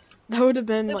 waypoints, that would have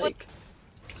been like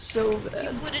so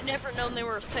bad. You would have never known they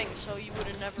were a thing, so you would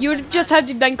have never. You would have just had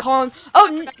to been calling.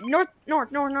 Oh, north.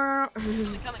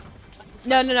 Coming.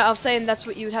 No. I was saying that's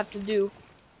what you would have to do.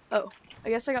 Oh, I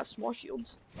guess I got small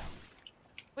shields.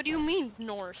 What do you mean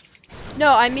north?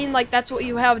 No, I mean like that's what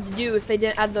you would have to do if they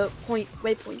didn't add the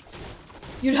waypoints.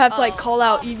 You'd have to like call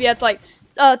out. You'd be at like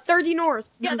 30 north.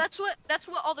 Yeah, that's what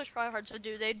all the tryhards would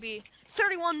do. They'd be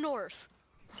 31 north.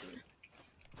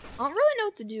 I don't really know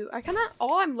what to do.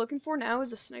 All I'm looking for now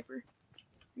is a sniper.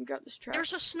 You got this trap.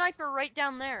 There's a sniper right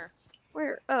down there.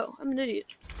 Where? Oh, I'm an idiot.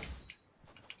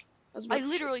 I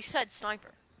literally said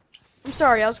sniper. I'm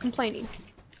sorry, I was complaining.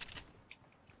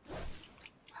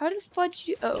 How did fudge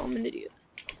you? Oh, I'm an idiot.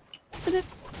 I have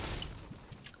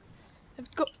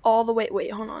to go all the way.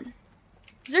 Wait, hold on.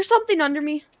 Is there something under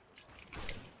me?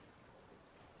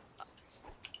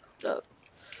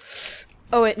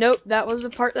 Oh wait, nope. That was the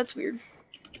part that's weird.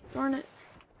 Darn it.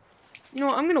 You know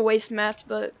what? I'm gonna waste mats,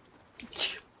 but.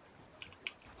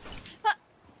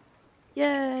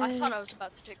 Yay! I thought I was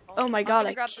about to take all. Oh my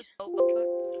god! Grab this boat.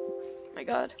 Oh my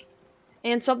god.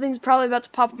 And something's probably about to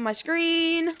pop up my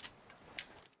screen.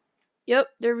 Yep,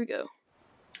 there we go.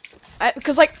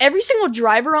 Because like every single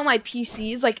driver on my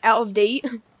PC is like out of date.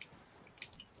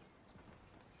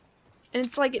 And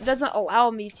it's like it doesn't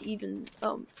allow me to even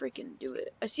freaking do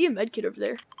it. I see a medkit over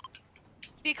there.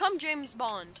 Become James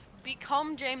Bond.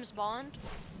 Become James Bond.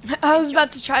 I was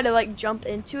about to try to like jump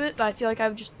into it, but I feel like I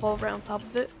would just fall right on top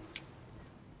of it.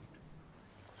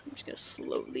 So I'm just gonna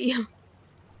slowly.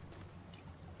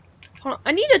 Hold on,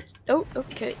 I need a. Oh,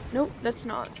 okay. Nope, that's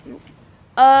not. Nope.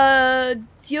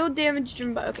 Deal damage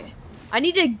driven by. Okay, I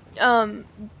need to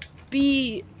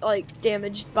be like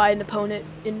damaged by an opponent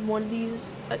in one of these.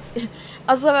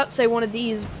 I was about to say one of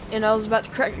these, and I was about to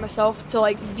correct myself to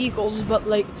like vehicles, but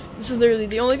like this is literally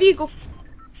the only vehicle.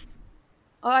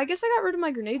 I guess I got rid of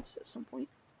my grenades at some point.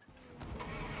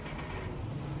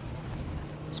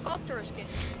 Sculptor escape.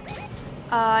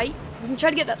 We can try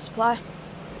to get that supply.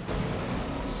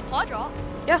 Supply drop?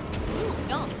 Yeah. Ooh,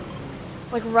 yum.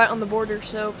 Like right on the border,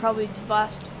 so probably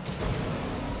blast.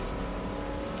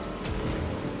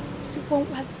 So won't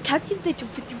have calculated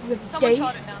with the Someone day.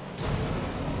 shot it down.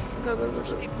 Go.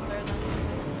 There's people there then.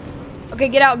 Okay,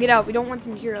 get out. We don't want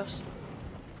them to hear us.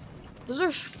 Those are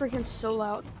freaking so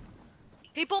loud.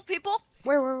 People.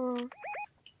 Where?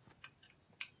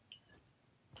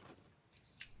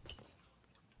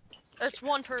 It's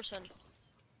one person.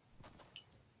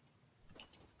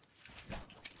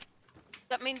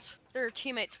 That means their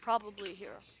teammates probably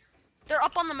here. They're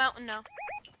up on the mountain now.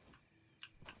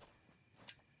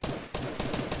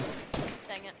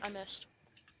 Dang it, I missed.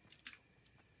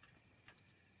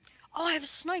 Oh, I have a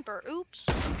sniper. Oops.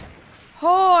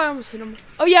 Oh, I almost hit him.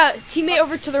 Oh yeah, teammate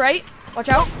over to the right. Watch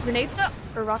out, grenade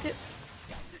or rocket.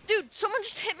 Dude, someone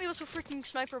just hit me with a freaking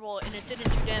sniper bullet and it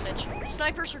didn't do damage. The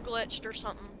snipers are glitched or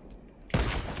something.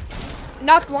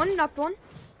 Knocked one.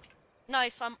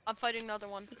 Nice, I'm fighting another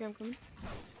one. Okay, I'm coming.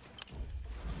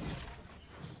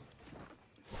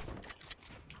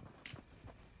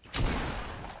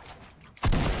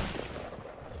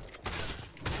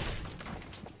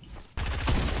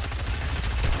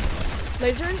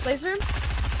 Laser him, laser him.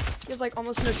 He has like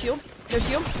almost no shield. No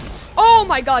shield. Oh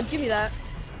my god, give me that.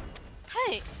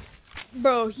 Hey.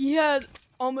 Bro, he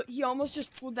almost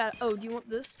just pulled that. Oh, do you want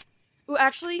this? Oh,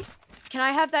 actually, can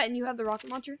I have that and you have the rocket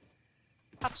launcher?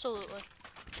 Absolutely.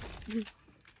 I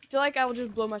feel like I will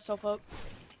just blow myself up.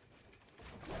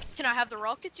 Can I have the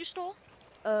rockets you stole?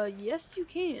 Yes you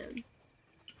can.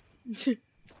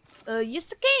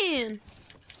 Yes I can.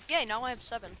 Yay, now I have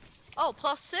 7. Oh,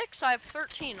 plus 6, I have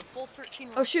 13. A full 13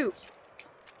 rockets. Oh shoot.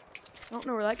 I don't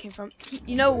know where that came from.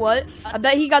 You know what? I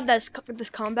bet he got this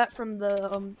combat from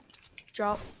the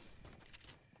drop.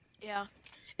 Yeah.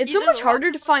 It's so Either much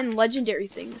harder to find legendary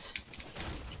things.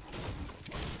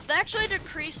 They actually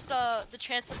decreased the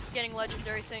chance of getting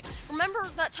legendary things. Remember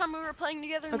that time we were playing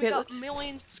together and Okay, we got let's- a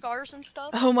million scars and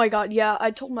stuff? Oh my god, yeah,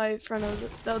 I told my friend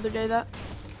the other day that.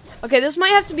 Okay, this might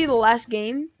have to be the last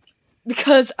game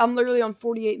because I'm literally on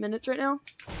 48 minutes right now.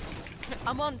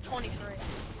 I'm on 23.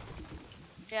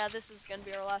 Yeah, this is gonna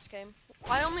be our last game.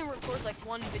 I only record like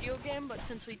 1 video game, but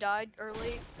since we died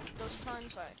early those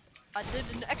times, I did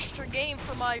an extra game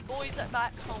for my boys at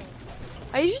back home.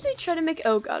 I usually try to make.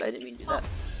 Oh god, I didn't mean to do that.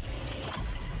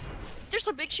 There's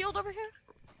a big shield over here.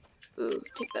 Ooh,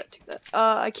 take that, take that.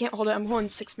 I can't hold it. I'm holding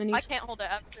 6 minis. I can't hold it.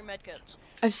 I have 3 medkits.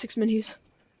 I have 6 minis.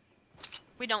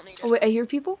 We don't need it. Oh wait, I hear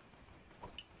people.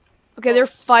 Okay, Whoa. they're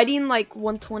fighting like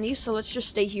 120, so let's just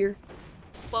stay here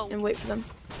Whoa. and wait for them.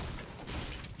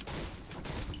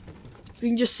 We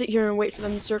can just sit here and wait for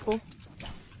them to circle.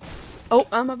 Oh,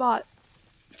 I'm a bot.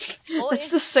 That's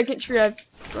the second tree I've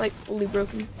like fully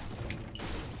broken.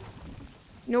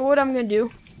 You know what I'm gonna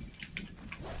do?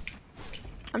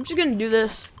 I'm just gonna do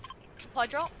this. Supply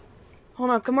drop.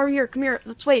 Hold on, come over here, come here.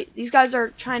 Let's wait. These guys are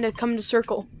trying to come to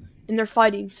circle, and they're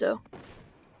fighting, so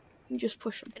you can just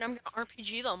push them. And I'm gonna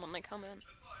RPG them when they come in.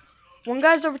 One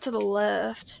guy's over to the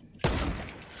left.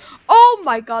 Oh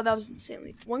my god, that was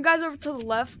insanely. One guy's over to the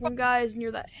left. One guy is near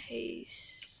that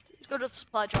haste. Go to the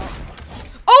supply drop.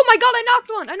 Oh my god, I knocked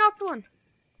one. I knocked one.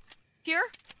 Here?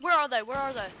 Where are they? Where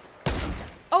are they?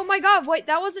 Oh my god, wait,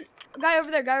 that wasn't guy over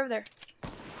there. Guy over there.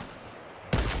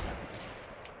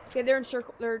 Okay, they're in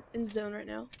circle. They're in zone right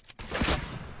now.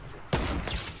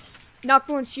 Knocked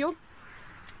one's shield.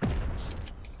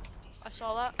 I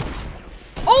saw that.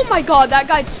 Oh my god, that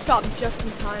guy stopped just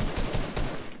in time.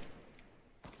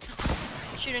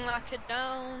 Shooting that kid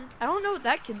down. I don't know what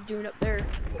that kid's doing up there.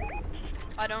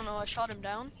 I don't know. I shot him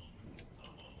down.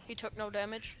 He took no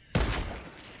damage. I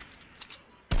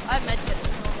have medkits.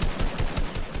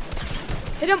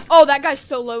 Hit him. Oh, that guy's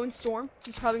so low in storm.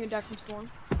 He's probably gonna die from storm.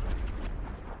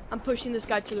 I'm pushing this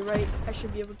guy to the right. I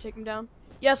should be able to take him down.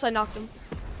 Yes, I knocked him.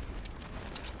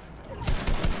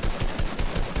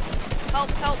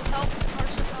 Help, help, help.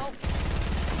 Carson, help.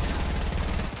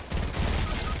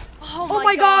 Oh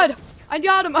my god. I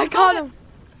got him. I got him.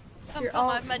 Come, Here, come, I I'll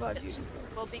have revive medkits. you.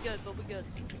 We'll be good. We'll be good.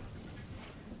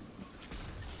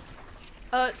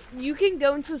 You can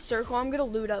go into the circle. I'm gonna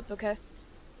loot up, okay?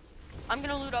 I'm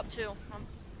gonna loot up too.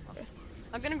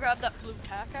 I'm gonna grab that blue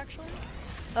tack actually.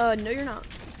 No, you're not.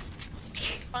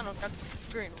 Fine, I'll grab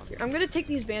the green one. Here, I'm gonna take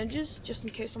these bandages just in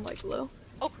case I'm like low.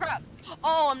 Oh crap!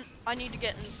 Oh, I need to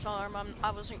get in disarm.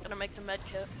 I wasn't gonna make the med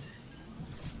kit.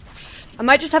 I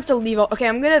might just have to leave. Okay,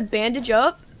 I'm gonna bandage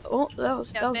up. Oh, that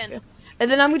was good.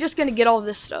 And then I'm just gonna get all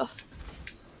this stuff.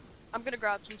 I'm gonna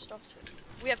grab some stuff too.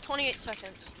 We have 28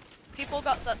 seconds. People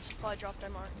got that supply drop I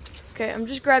marked. Okay, I'm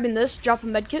just grabbing this. Drop a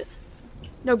med kit.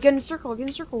 No, get in circle. Get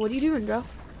in circle. What are you doing, bro?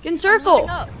 Get in circle.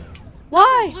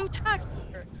 Why? Blue tack.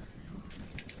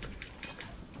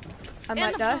 I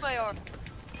might die. Blue AR.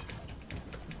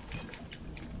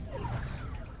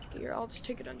 Here, I'll just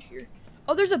take it under here.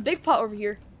 Oh, there's a big pot over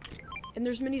here, and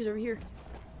there's minis over here.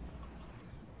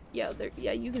 Yeah, there.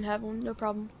 Yeah, you can have one. No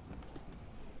problem.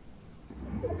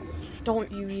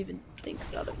 Don't you even think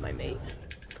about it, my mate.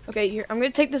 Okay, here. I'm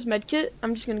gonna take this med kit.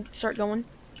 I'm just gonna start going.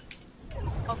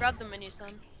 I'll grab the minis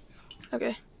then.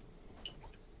 Okay.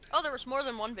 Oh, there was more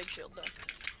than one big shield though.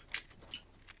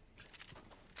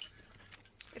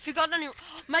 If you got any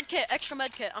med kit, extra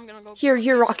med kit, I'm gonna go.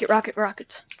 Here,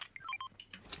 rockets.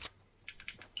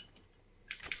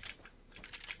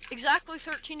 Exactly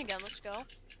 13 again. Let's go.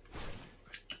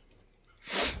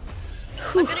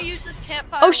 I'm gonna use this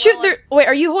campfire. Oh shoot! Wait,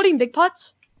 are you holding big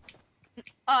pots?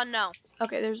 No.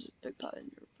 Okay, there's a big pot in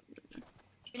here.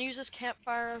 Gonna use this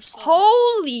campfire. So...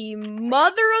 Holy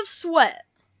mother of sweat!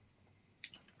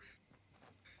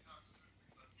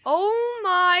 Oh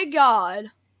my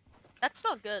god! That's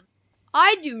not good.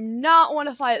 I do not want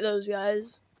to fight those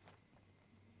guys.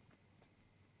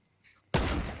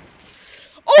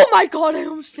 Oh my god, I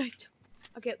almost sniped.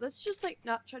 Okay, let's just like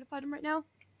not try to fight him right now.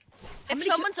 If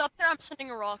someone's up there, I'm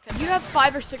sending a rocket. You have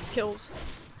 5 or 6 kills.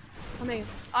 How many?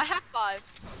 I have 5.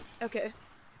 Okay.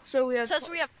 So we have. It says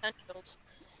we have 10 kills.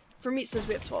 For me, it says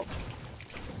we have 12.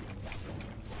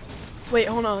 Wait,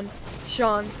 hold on,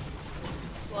 Sean.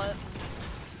 What?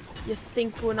 You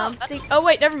think when I'm think? Oh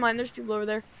wait, never mind. There's people over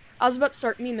there. I was about to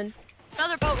start memeing.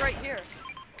 Another boat right here.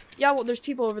 Yeah, well, there's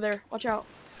people over there. Watch out.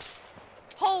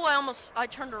 Oh, I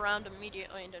turned around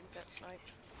immediately and didn't get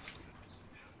sniped.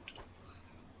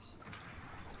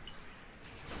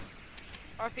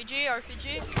 RPG,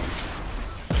 RPG.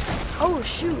 Oh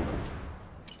shoot.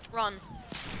 Run.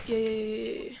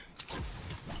 Yeah.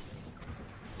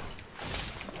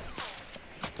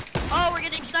 Oh, we're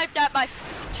getting sniped at by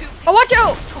 2 people. Oh, watch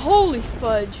out! Holy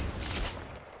fudge.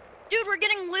 Dude, we're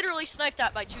getting literally sniped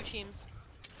at by 2 teams.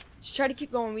 Just try to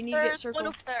keep going. We need to get There's circled.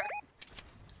 one up there.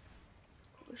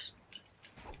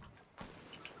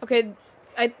 Okay,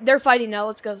 they're fighting now.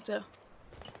 Let's go.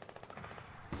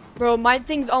 Bro, my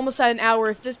thing's almost at an hour.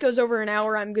 If this goes over an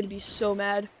hour, I'm gonna be so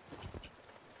mad.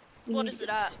 What is it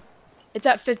at? It's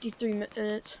at 53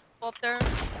 minutes. Up there.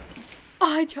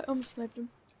 Oh, I almost sniped him.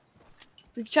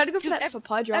 We try to go for Dude, that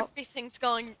supply drop. Everything's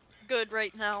going good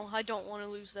right now. I don't want to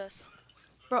lose this.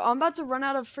 Bro, I'm about to run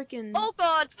out of freaking. Oh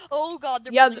god,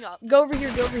 they're yeah, building up. go over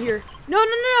here. No,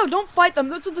 don't fight them.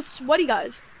 Those are the sweaty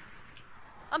guys.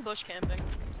 I'm bush camping.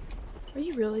 Are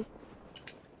you really?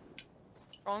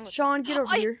 Wrong with Sean, get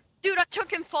over here. Dude, I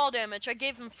took him fall damage. I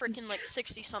gave him freaking like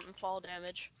 60 something fall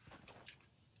damage.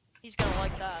 He's gonna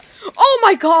like that. Oh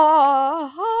my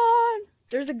god!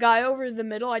 There's a guy over in the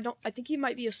middle. I think he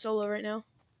might be a solo right now.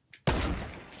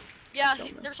 Yeah,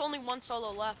 there's only one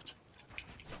solo left.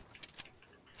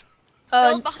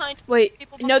 Build behind. Wait,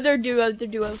 People no, they're duo. They're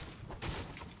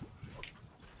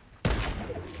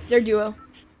duo.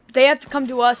 They have to come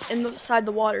to us inside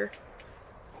the water.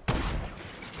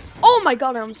 Oh my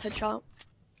god, I almost headshot.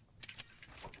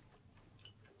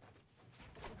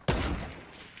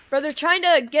 Bro, they're trying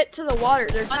to get to the water.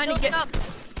 They're trying to get.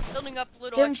 Building up a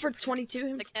little. Hit him for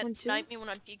 22. They can't snipe me when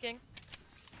I'm peeking.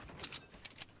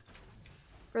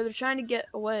 Bro, they're trying to get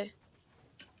away.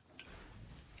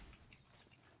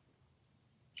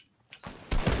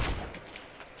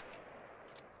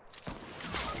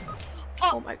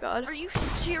 Oh my god. Are you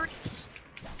serious?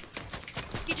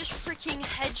 He just freaking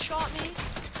headshot me.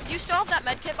 Do you still have that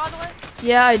medkit, by the way?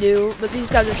 Yeah, I do, but these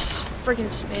guys are freaking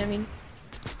spamming.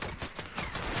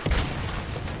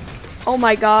 Oh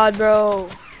my god, bro.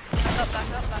 Back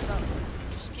up.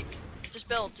 Just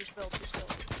build.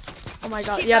 Oh my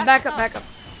god. Yeah, back up. Back up.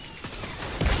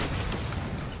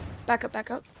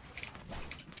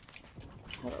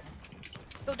 Hold up.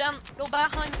 Go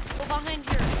behind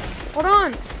here. Hold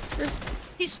on.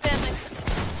 He's spamming.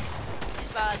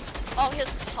 He's bad. Oh, he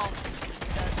has pump.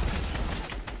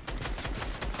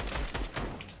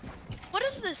 What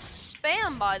is this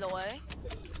spam, by the way?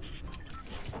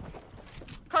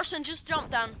 Carson, just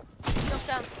jump down.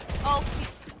 Oh,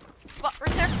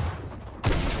 right there.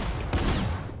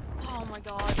 Oh my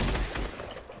god.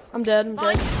 I'm dead.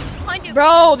 Behind you.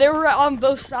 Bro, they were on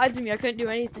both sides of me. I couldn't do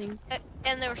anything.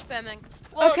 And they were spamming.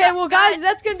 Well, guys,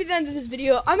 that's gonna be the end of this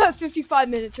video. I'm at 55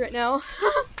 minutes right now.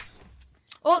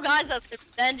 Well, guys, that's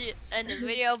the end of the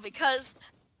video because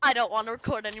I don't want to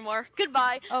record anymore.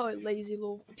 Goodbye. Oh, a lazy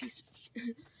little piece of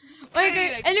shit.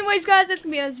 Okay, anyways, guys, that's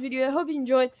gonna be the end of this video. I hope you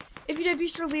enjoyed. If you did, be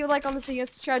sure to leave a like on this video,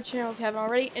 subscribe to the channel if you haven't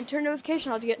already, and turn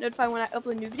notification on to get notified when I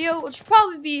upload a new video, which will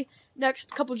probably be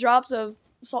next couple drops of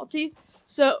Salty.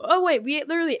 So, oh wait, we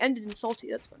literally ended in Salty.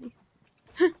 That's funny.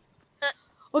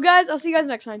 Well, guys, I'll see you guys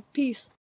next time. Peace.